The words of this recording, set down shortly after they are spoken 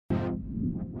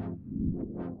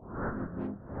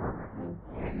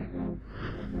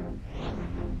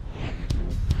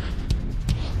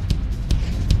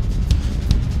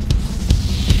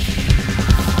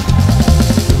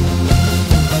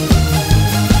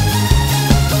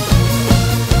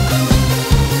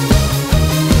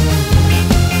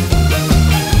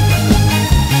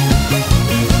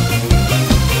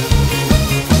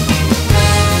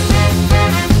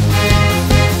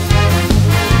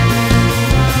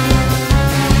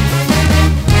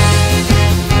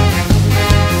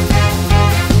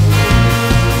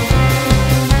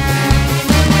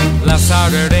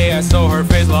Saturday I saw her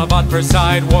face, love at first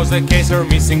sight was the case. Her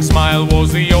missing smile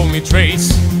was the only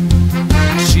trace.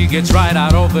 She gets right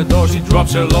out of the door, she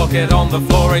drops her locket on the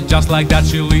floor, and just like that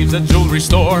she leaves the jewelry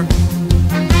store.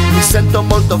 Mi sento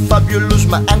molto fabulous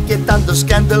ma anche tanto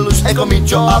scandalous, e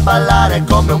comincio a ballare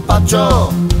come un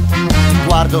pazzo. Ti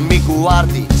guardo, mi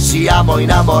guardi, siamo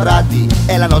innamorati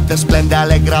e la notte splende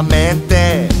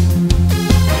allegramente.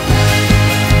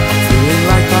 Feeling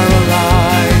like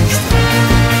paralyzed,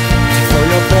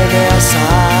 voglio bene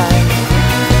assai,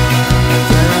 and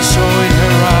then I saw in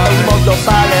her eyes. Il mondo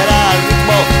ballerà al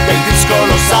ritmo del disco,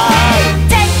 lo sai.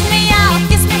 Take me out,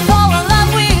 kiss me, fall in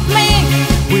love with me.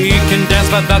 We can dance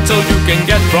but that's all you can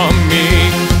get from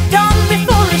me. Don't be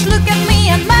foolish, look at me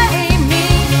and marry me.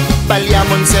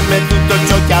 Balliamo insieme tutto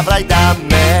ciò che avrai da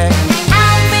me.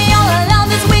 I'll be all alone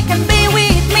this weekend, be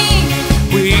with me.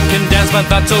 We can dance but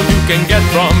that's all you can get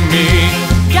from me.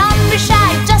 Don't be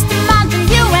shy, just imagine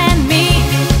you and me.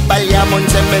 Balliamo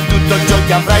insieme tutto ciò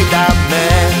che avrai da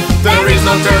me. There is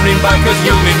no turning back cause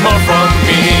you need more from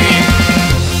me.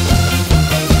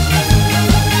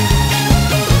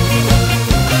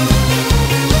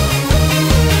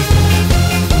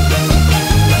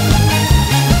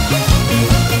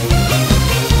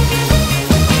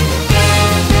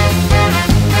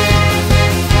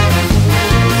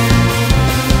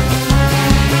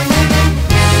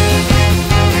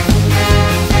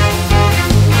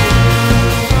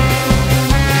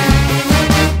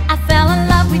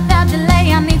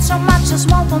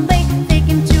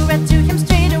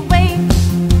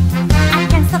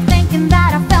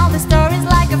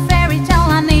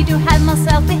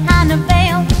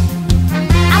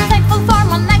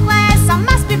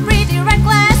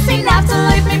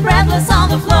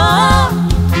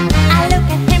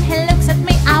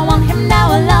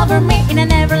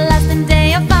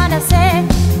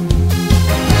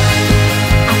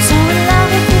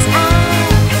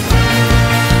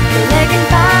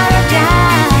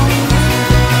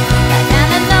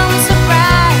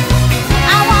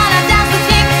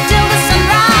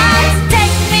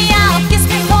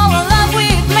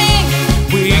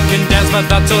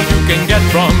 That's all you can get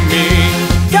from me.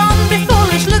 Don't be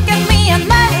foolish, look at me and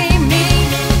marry me.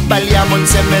 Balliamo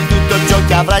insieme tutto ciò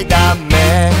che avrai da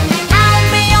me. I'll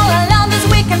be all alone this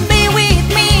weekend, be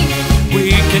with me. We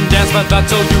can dance but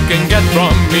that's all you can get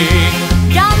from me.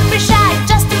 Don't be shy,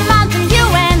 just imagine you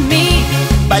and me.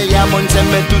 Balliamo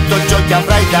insieme tutto ciò che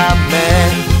avrai da me.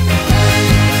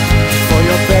 Ti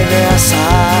voglio bene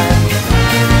assai.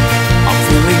 I'm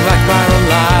feeling like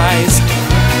paralyzed.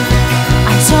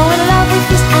 I'm so in love with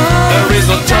his eyes. There is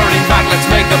no turning back, let's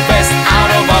make the best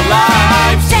out of our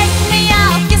lives. Take me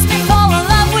out, kiss me, fall in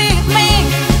love with me.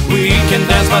 We can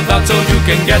dance but that's all you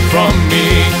can get from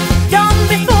me. Don't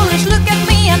be foolish, look at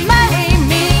me and marry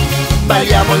me.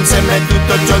 Balliamo insieme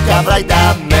tutto ciò che avrai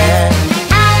da me.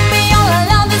 I'll be all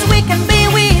alone this weekend, be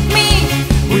with me.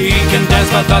 We can dance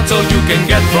but that's all you can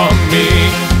get from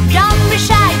me. Don't be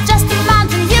shy, just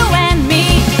imagine you and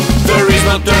me. There is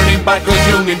no turning back cause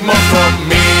you need more from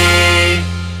me.